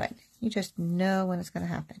 I knew it. You just know when it's going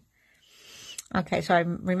to happen. Okay, so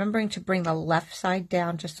I'm remembering to bring the left side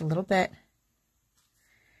down just a little bit.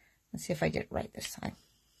 Let's see if I did it right this time.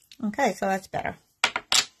 Okay, so that's better.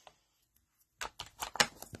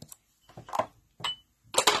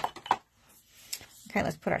 Okay,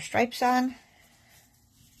 let's put our stripes on.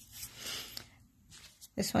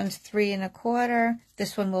 This one's 3 1/4.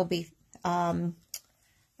 This one will be, I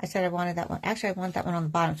said I wanted that one. Actually, I want that one on the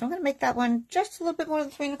bottom. So I'm going to make that one just a little bit more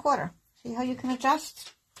than 3 1/4. See how you can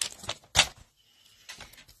adjust?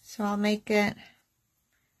 So I'll make it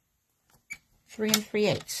 3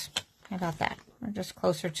 3/8. How about that? Or just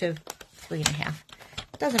closer to 3 1/2.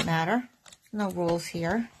 Doesn't matter. No rules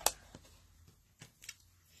here.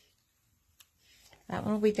 That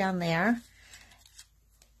one will be down there.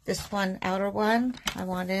 This one, outer one, I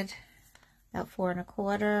wanted about 4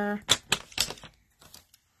 1/4.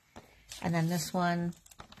 And then this one,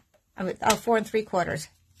 4 3/4.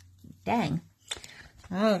 Dang.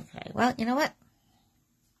 Okay, well, you know what?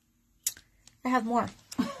 I have more.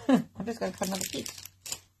 I'm just going to cut another piece.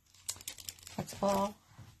 That's all.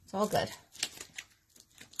 It's all good.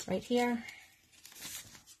 Right here.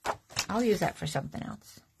 I'll use that for something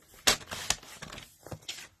else.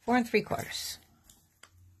 4 3/4.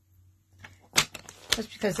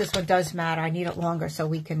 Just because this one does matter, I need it longer so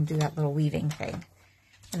we can do that little weaving thing.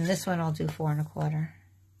 And this one I'll do 4 1/4.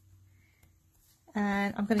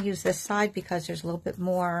 And I'm going to use this side because there's a little bit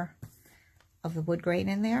more of the wood grain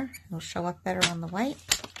in there. It'll show up better on the white.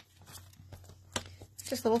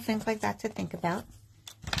 Just little things like that to think about.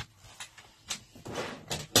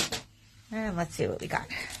 And let's see what we got.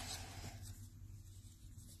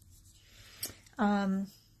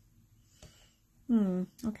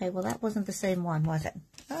 Okay, well that wasn't the same one, was it?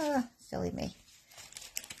 Silly me.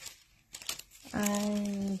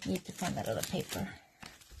 I need to find that other paper.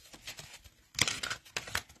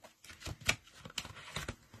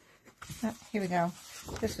 Oh, here we go.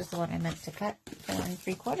 This is the one I meant to cut. 4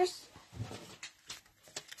 3/4.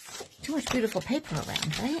 Too much beautiful paper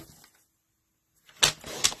around, right?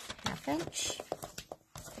 1/2 inch.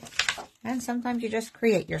 And sometimes you just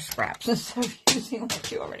create your scraps instead of using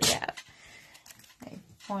what you already have. Okay,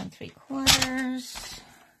 4 3/4.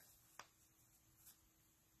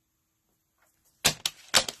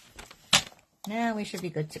 Now we should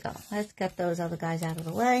be good to go. Let's get those other guys out of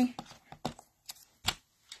the way.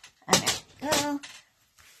 And there we go.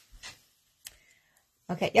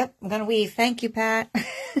 Okay, yep, I'm going to weave. Thank you, Pat.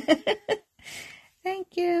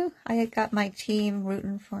 Thank you. I got my team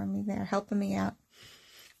rooting for me there, helping me out.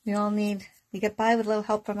 We get by with a little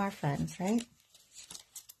help from our friends, right?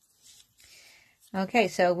 Okay,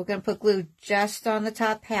 so we're going to put glue just on the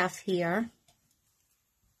top half here.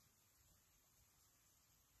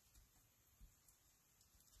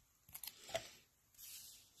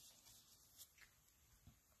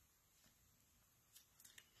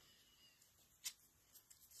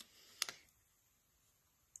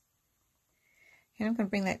 And I'm going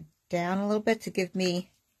to bring that down a little bit to give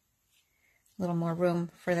me a little more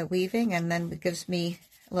room for the weaving, and then it gives me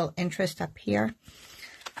a little interest up here.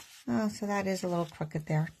 Oh, so that is a little crooked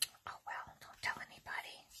there. Oh, well, don't tell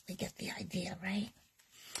anybody. We get the idea, right?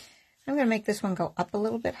 I'm going to make this one go up a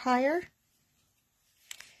little bit higher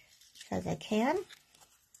because I can.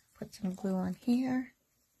 Put some glue on here.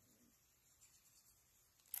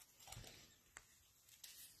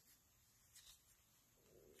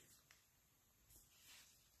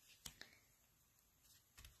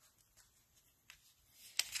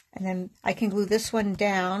 And then I can glue this one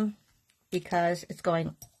down because it's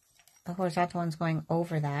going, the horizontal one's going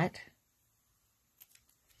over that.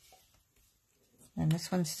 And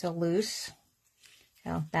this one's still loose.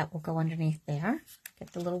 So that will go underneath there.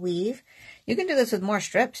 Get the little weave. You can do this with more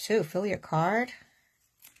strips too. Fill your card.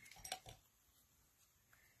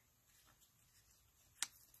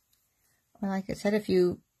 Or like I said, if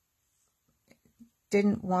you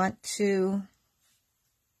didn't want to,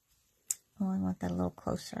 oh, I want that a little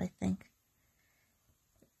closer, I think.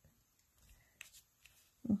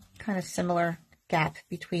 Kind of similar gap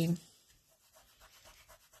between.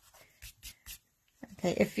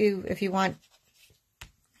 Okay, if you want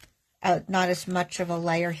not as much of a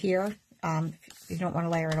layer here, if you don't want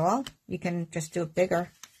to layer at all, you can just do bigger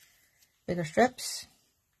strips.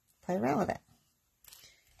 Play around with it.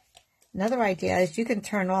 Another idea is you can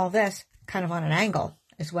turn all this kind of on an angle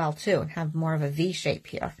as well too, and have more of a V shape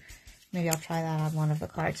here. Maybe I'll try that on one of the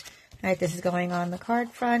cards. All right, this is going on the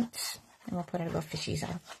card front, and we'll put our little fishies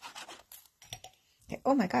on. Okay.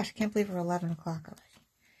 Oh my gosh, I can't believe we're 11 o'clock already.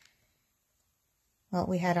 Well,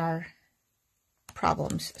 we had our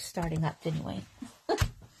problems starting up, didn't we?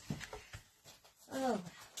 Oh,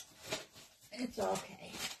 it's okay.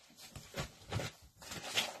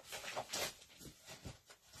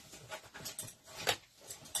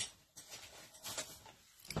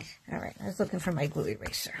 All right, I was looking for my glue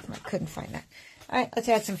eraser. I couldn't find that. All right, let's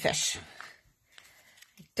add some fish.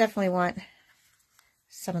 I definitely want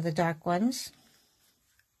some of the dark ones.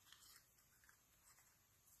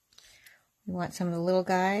 We want some of the little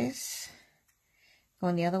guys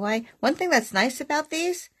going the other way. One thing that's nice about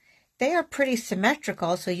these, they are pretty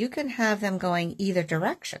symmetrical, so you can have them going either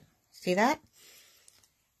direction. See that?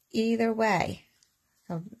 Either way.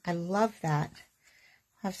 So I love that.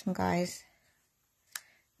 Have some guys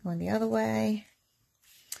going the other way.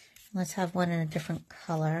 Let's have one in a different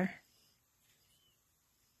color.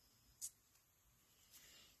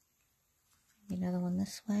 Maybe another one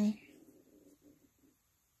this way.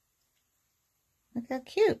 Look how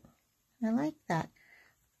cute. I like that.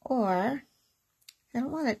 Or I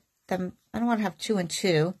don't want to have 2 and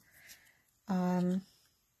 2. Now,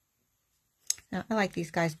 I like these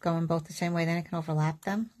guys going both the same way, then I can overlap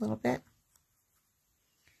them a little bit.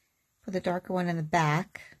 Put the darker one in the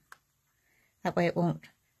back. That way it won't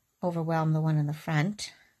overwhelm the one in the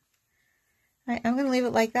front. All right, I'm going to leave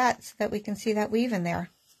it like that so that we can see that weave in there.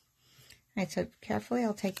 All right, so carefully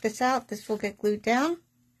I'll take this out. This will get glued down.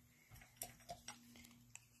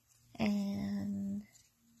 And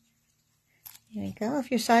here you go. If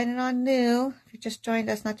you're signing on new, if you just joined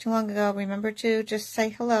us not too long ago, remember to just say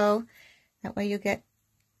hello. That way you get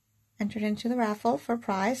entered into the raffle for a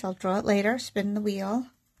prize. I'll draw it later, spin the wheel.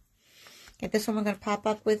 Okay, this one we're going to pop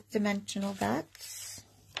up with dimensional dots.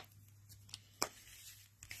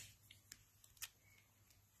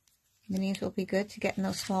 Minis will be good to get in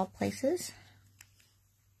those small places.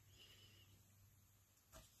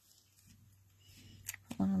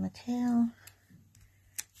 One on the tail,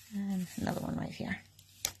 and another one right here.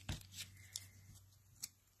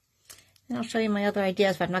 And I'll show you my other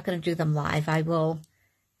ideas, but I'm not going to do them live. I will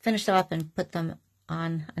finish them up and put them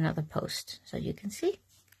on another post so you can see.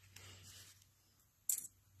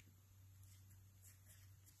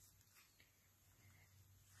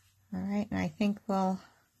 All right, and I think we'll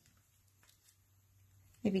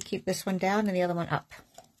maybe keep this one down and the other one up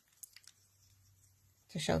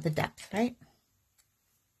to show the depth, right?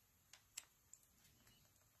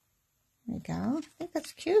 There we go. I think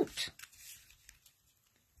that's cute.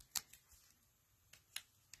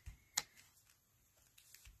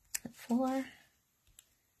 Put 4.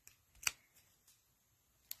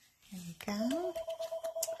 There we go.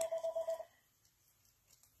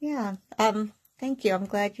 Yeah, thank you. I'm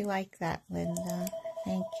glad you like that, Linda.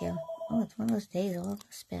 Thank you. Oh, it's one of those days all the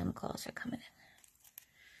spam calls are coming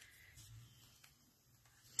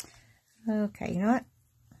in. Okay, you know what?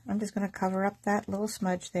 I'm just going to cover up that little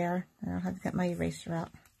smudge there. I don't have to get my eraser out.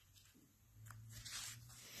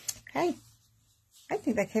 Okay, I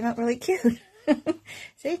think that came out really cute.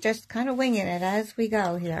 See, just kind of winging it as we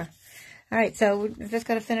go here. All right, so we're just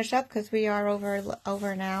going to finish up because we are over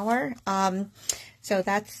an hour. So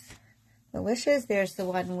that's the wishes. There's the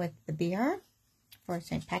one with the beer for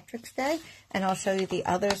St. Patrick's Day. And I'll show you the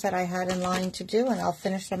others that I had in line to do. And I'll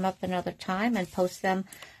finish them up another time and post them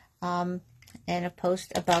in a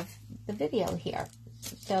post above the video here.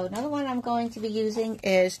 So another one I'm going to be using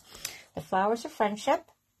is the Flowers of Friendship.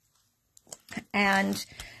 And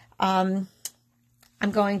I'm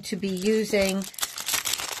going to be using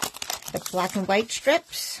the black and white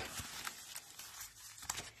strips.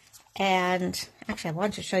 And actually, I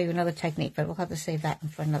wanted to show you another technique, but we'll have to save that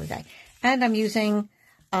for another day. And I'm using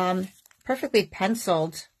perfectly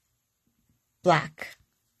penciled black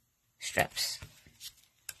strips.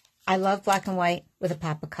 I love black and white with a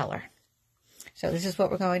pop of color. So this is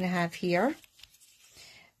what we're going to have here.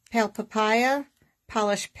 Pale Papaya,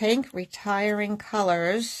 Polished Pink, Retiring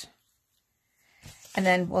Colors. And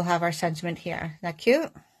then we'll have our sentiment here. Isn't that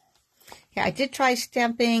cute? Yeah, I did try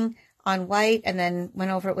stamping on white and then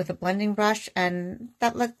went over it with a blending brush, and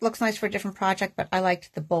that looks nice for a different project, but I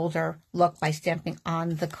liked the bolder look by stamping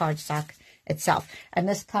on the cardstock itself. And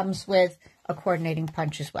this comes with a coordinating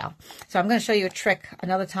punch as well. So I'm going to show you a trick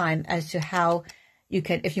another time as to how you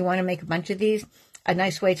can, if you want to make a bunch of these, a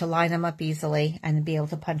nice way to line them up easily and be able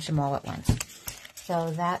to punch them all at once.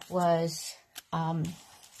 So that was one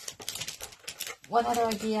other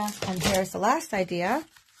idea, and here's the last idea.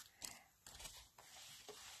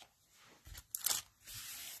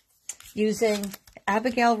 Using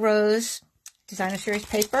Abigail Rose Designer Series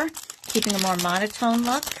paper, keeping a more monotone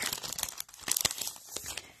look.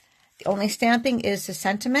 The only stamping is the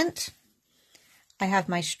sentiment. I have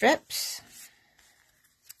my strips.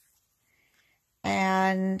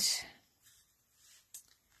 And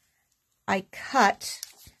I cut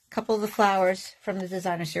a couple of the flowers from the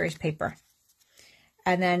Designer Series paper.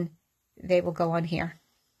 And then they will go on here.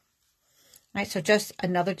 All right, so just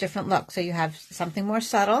another different look. So you have something more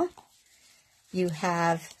subtle. You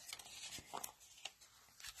have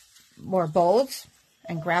more bold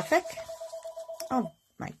and graphic. Oh,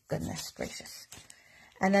 my goodness gracious.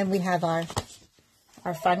 And then we have our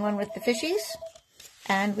fun one with the fishies.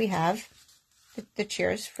 And we have the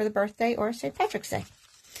cheers for the birthday or St. Patrick's Day.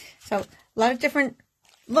 So a lot of different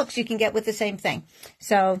looks you can get with the same thing.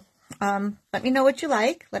 So let me know what you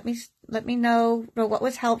like. Let me know what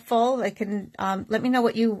was helpful. I can let me know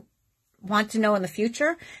what you want to know in the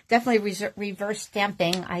future. Definitely reverse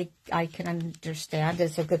stamping. I can understand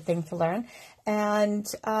is a good thing to learn, and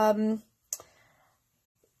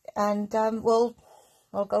we'll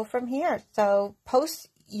go from here. So post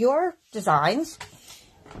your designs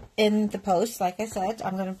in the post. Like I said,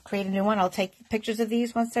 I'm going to create a new one. I'll take pictures of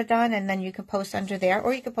these once they're done, and then you can post under there,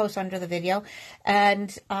 or you can post under the video,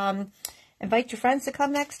 and invite your friends to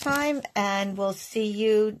come next time, and we'll see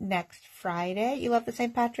you next Friday. You love the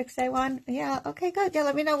St. Patrick's Day one? Yeah, okay, good. Yeah,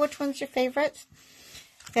 let me know which one's your favorite.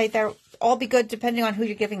 Okay, they'll all be good depending on who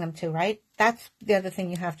you're giving them to, right? That's the other thing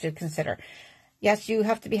you have to consider. Yes, you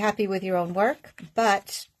have to be happy with your own work,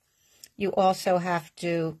 but you also have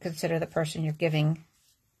to consider the person you're giving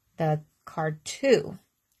the card to,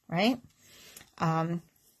 right?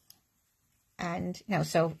 And, you know,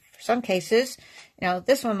 so for some cases, you know,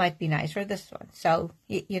 this one might be nice or this one. So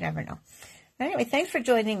you never know. But anyway, thanks for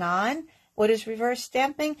joining on. What is reverse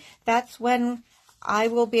stamping? That's when I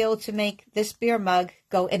will be able to make this beer mug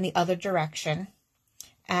go in the other direction.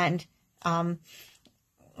 And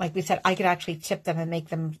like we said, I could actually tip them and make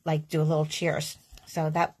them like do a little cheers.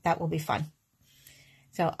 So that will be fun.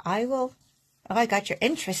 So I will, oh, I got your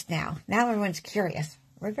interest now. Now everyone's curious.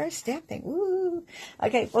 Reverse stamping. Woo.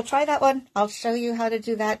 Okay, we'll try that one. I'll show you how to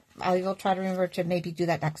do that. I will try to remember to maybe do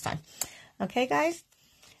that next time. Okay, guys?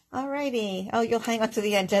 Alrighty. Oh, you'll hang on to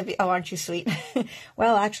the end, Debbie. Oh, aren't you sweet?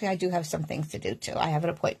 Well, actually, I do have some things to do, too. I have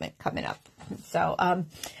an appointment coming up. So,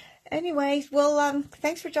 anyway, well,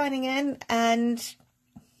 thanks for joining in, and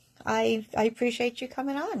I appreciate you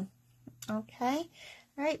coming on. Okay?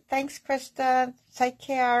 All right. Thanks, Krista. Take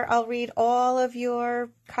care. I'll read all of your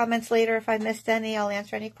comments later. If I missed any, I'll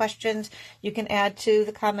answer any questions. You can add to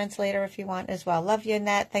the comments later if you want as well. Love you,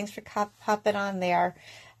 Annette. Thanks for hopping on there.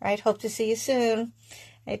 All right. Hope to see you soon.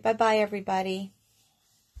 Hey, bye-bye, everybody.